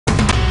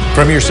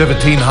From your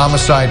 17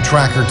 homicide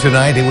tracker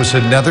tonight, it was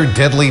another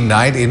deadly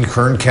night in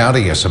Kern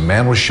County as a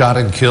man was shot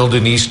and killed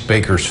in East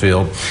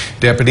Bakersfield.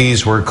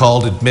 Deputies were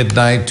called at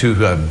midnight to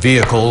a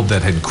vehicle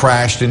that had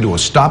crashed into a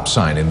stop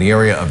sign in the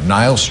area of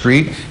Niles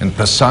Street and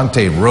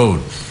Passante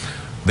Road.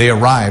 They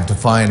arrived to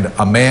find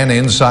a man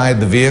inside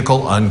the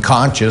vehicle,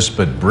 unconscious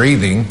but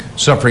breathing,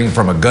 suffering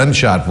from a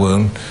gunshot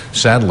wound.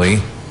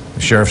 Sadly,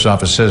 the sheriff's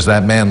office says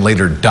that man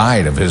later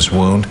died of his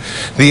wound.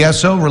 The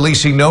SO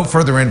releasing no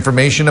further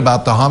information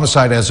about the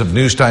homicide as of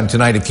news time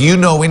tonight. If you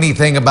know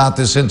anything about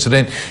this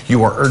incident,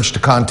 you are urged to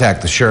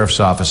contact the sheriff's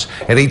office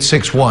at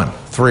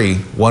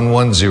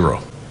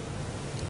 861-3110.